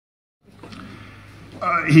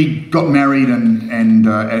he got married, and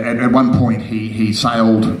at one point he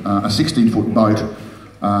sailed a 16-foot boat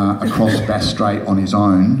across Bass Strait on his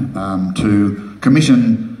own to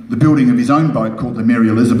commission the building of his own boat called the Mary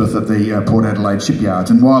Elizabeth at the Port Adelaide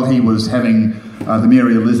shipyards. And while he was having the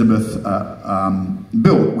Mary Elizabeth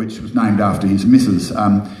built, which was named after his missus,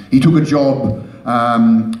 he took a job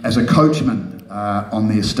as a coachman on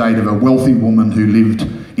the estate of a wealthy woman who lived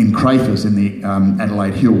in Crafers in the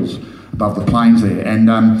Adelaide Hills above the plains there. And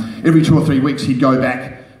every 2 or 3 weeks he'd go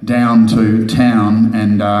back down to town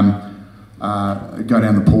and go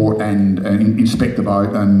down the port and inspect the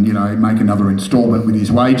boat and, you know, make another instalment with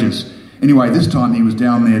his wages. Anyway, this time he was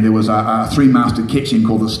down there. There was a three-masted ketching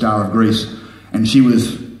called the Star of Greece, and she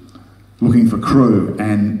was looking for crew,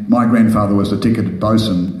 and my grandfather was a ticketed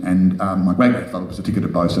bosun, and my great-grandfather was a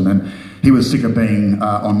ticketed bosun, and he was sick of being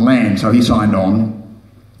on land, so he signed on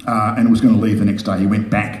and was going to leave the next day. He went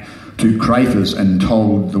back to Crafers and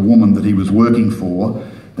told the woman that he was working for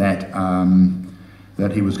that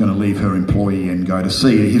that he was going to leave her employee and go to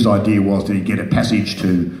sea. His idea was that he'd get a passage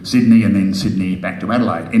to Sydney and then Sydney back to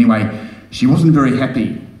Adelaide. Anyway, she wasn't very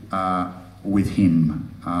happy with him.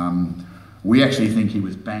 We actually think he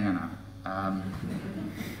was banging her.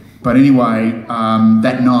 But anyway,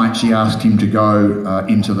 that night she asked him to go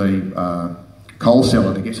into the coal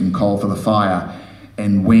cellar to get some coal for the fire,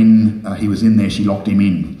 and when he was in there, she locked him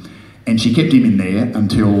in. And she kept him in there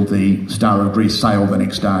until the Star of Greece sailed the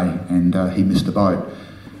next day, and he missed the boat.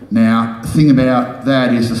 Now, the thing about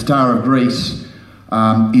that is the Star of Greece,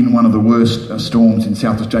 in one of the worst storms in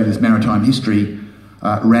South Australia's maritime history,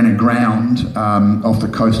 ran aground off the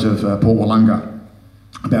coast of Port Wollonga,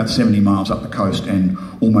 about 70 miles up the coast, and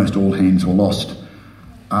almost all hands were lost.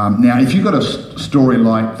 Now, if you've got a story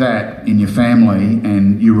like that in your family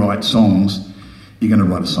and you write songs, you're going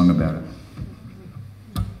to write a song about it.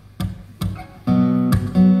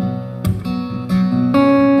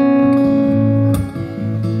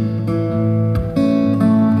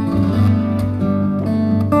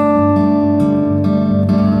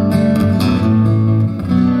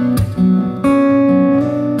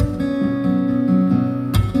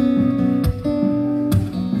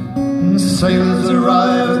 Sailors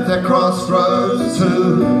arrive at their crossroads,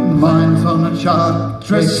 two minds on a chart,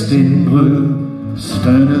 dressed in blue.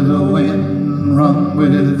 Stern of the wind, run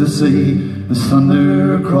with the sea, the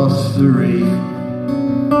thunder across the reef.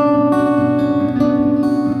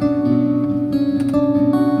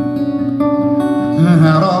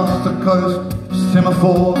 Out off the coast,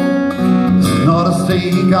 semaphore, there's not a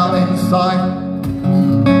seagull in sight.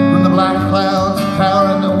 And the black clouds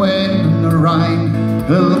tower in the wind and the rain,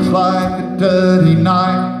 it looks like a dirty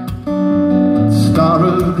night. Star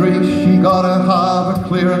of Greece, she got a harbour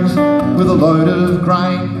clearance with a load of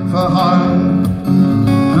grain for home.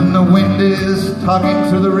 And the wind is tugging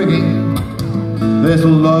through the rigging, there's a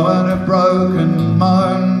low and a broken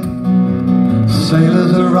moan.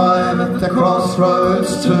 Sailors arrive at the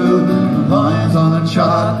crossroads, two lines on a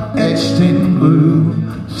chart etched in blue.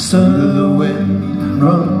 Stern of the wind,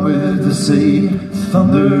 run with the sea,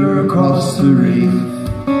 thunder across the reef.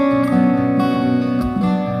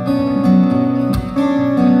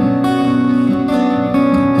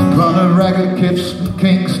 Ragged kips from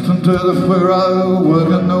Kingston to the Furrow,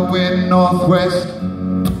 working the wind northwest.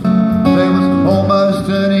 There was almost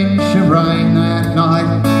an inch of rain that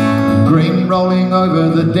night, green rolling over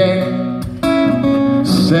the deck.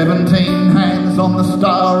 17 hands on the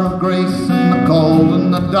Star of Greece, and the cold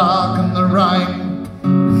and the dark and the rain.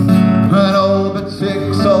 And all but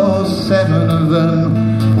 6 or 7 of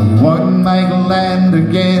them won't make land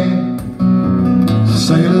again.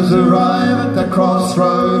 Sailors arrive at the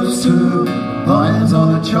crossroads, two lines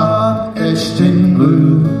on a chart etched in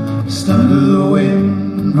blue. Stern of the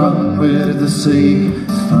wind, run with the sea,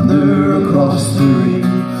 thunder across the reef.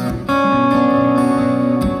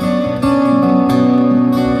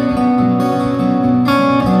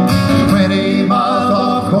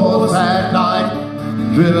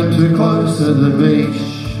 Driven too close to the beach.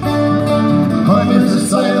 Home is the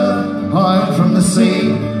sailor, home from the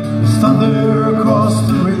sea, thunder across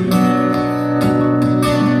the reef.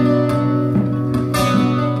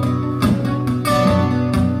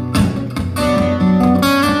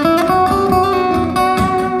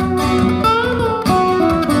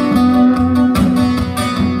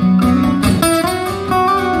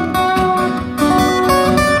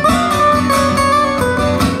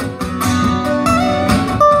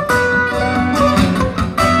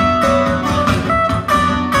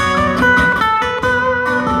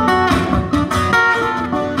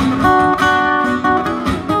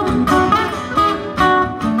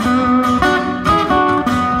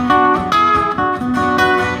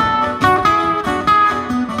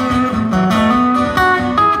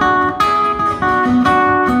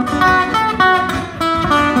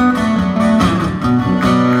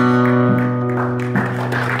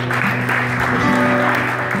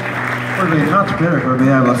 would have been much better if I'd been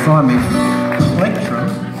able to find me plectrum.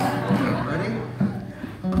 Ready?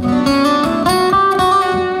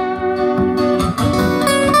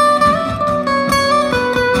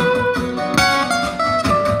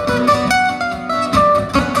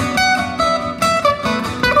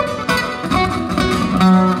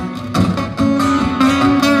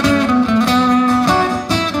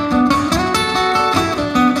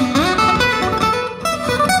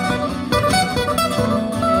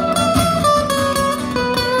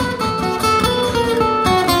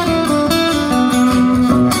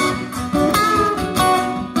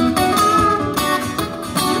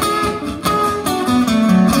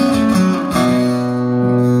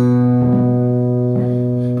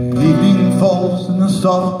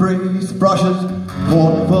 Soft breeze brushes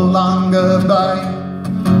Port Wollonga Bay,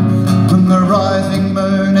 and the rising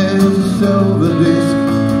moon is a silver disc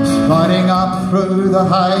sliding up through the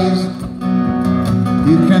haze.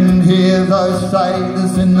 You can hear those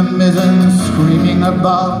sailors in the mizzen screaming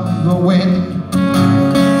above the wind,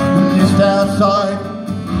 and just outside,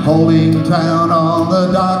 holding town on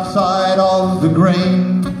the dark side of the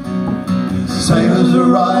green, sailors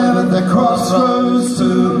arrive at the crossroads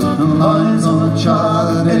too, and lines on a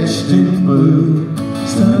chart etched in blue.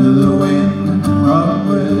 Stand to the wind, run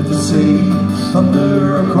with the sea,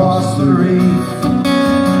 thunder across the reef.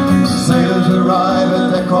 Sailors arrive at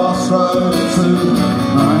the crossroads too,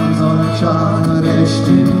 lines on a chart etched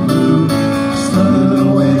in blue. Stand to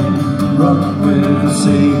the wind, run with the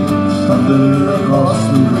sea, thunder across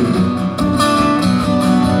the reef.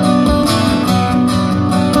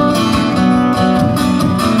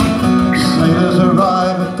 Sailors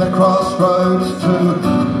arrive at the crossroads too,